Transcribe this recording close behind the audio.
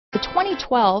The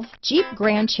 2012 Jeep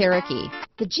Grand Cherokee.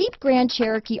 The Jeep Grand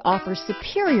Cherokee offers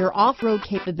superior off-road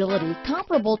capabilities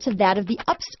comparable to that of the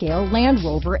upscale Land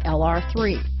Rover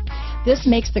LR3. This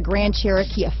makes the Grand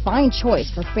Cherokee a fine choice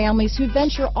for families who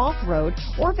venture off-road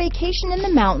or vacation in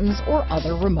the mountains or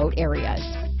other remote areas.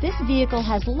 This vehicle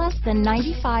has less than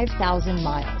 95,000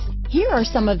 miles. Here are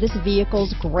some of this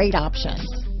vehicle's great options: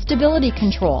 stability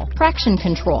control, traction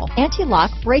control, anti-lock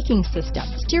braking system,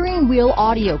 steering wheel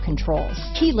audio controls,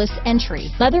 keyless entry,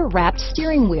 leather-wrapped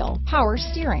steering wheel, power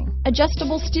steering,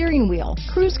 adjustable steering wheel,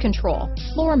 cruise control,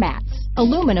 floor mats,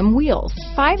 aluminum wheels,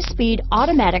 5-speed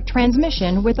automatic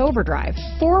transmission with overdrive,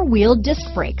 4-wheel disc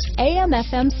brakes,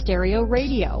 AM/FM stereo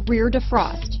radio, rear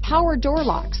defrost, power door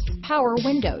locks, power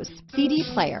windows, CD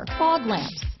player, fog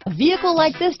lamps. A vehicle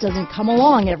like this doesn't come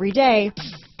along every day.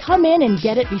 Come in and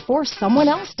get it before someone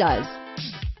else does.